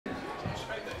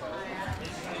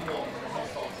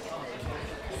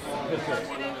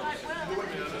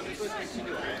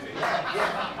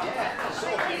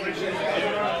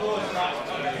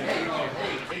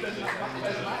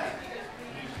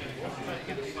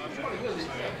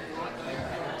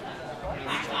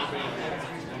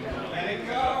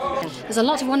There's a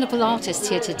lot of wonderful artists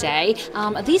here today.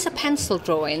 These are pencil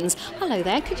drawings. Hello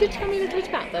there, could you tell me a little bit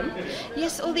about them?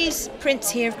 Yes, all these prints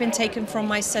here have been taken from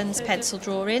my son's pencil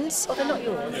drawings. Oh, they're not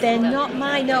yours? They're not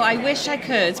mine, no, I wish I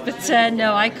could, but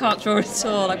no, I can't draw at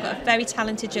all. I've got a very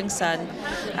talented young son.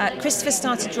 Christopher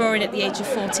started drawing at the age of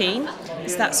 14,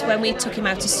 so that's when we took him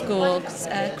out of school.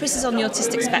 Chris is on the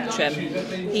autistic spectrum.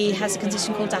 He has a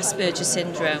condition called Asperger's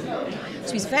syndrome.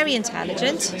 So he's very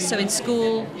intelligent, so in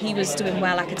school he was doing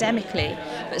well academically,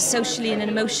 but socially and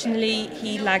emotionally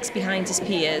he lags behind his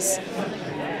peers.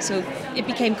 So it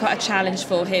became quite a challenge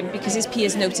for him because his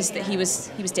peers noticed that he was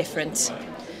different.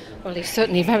 Well, he's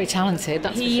certainly very talented,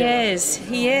 that's for sure.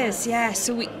 He is, yeah.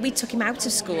 So we took him out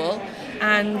of school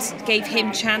and gave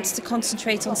him chance to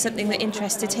concentrate on something that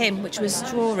interested him, which was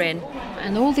drawing.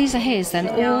 And all these are his then,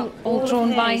 all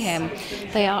drawn by him.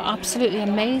 They are absolutely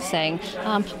amazing.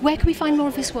 Where can we find more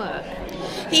of his work?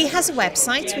 He has a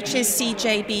website which is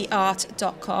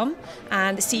CJBArt.com,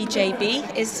 and the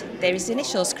CJB is his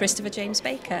initials, Christopher James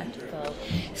Baker.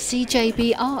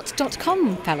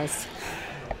 CJBArt.com, fellas.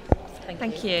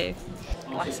 Thank you.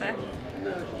 Bless her.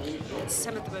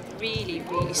 Some of them are really,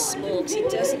 really small because he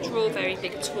doesn't draw very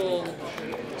big at all.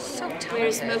 So talented.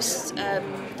 Whereas most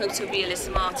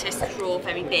photorealism artists draw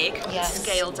very big, Yes.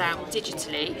 scale down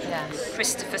digitally. Yes.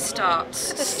 Christopher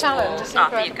starts. This talent.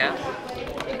 There you go.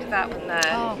 Look at that one there.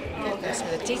 Oh, goodness, with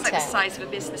the It's like the detail. size of a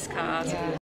business card.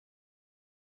 Yeah.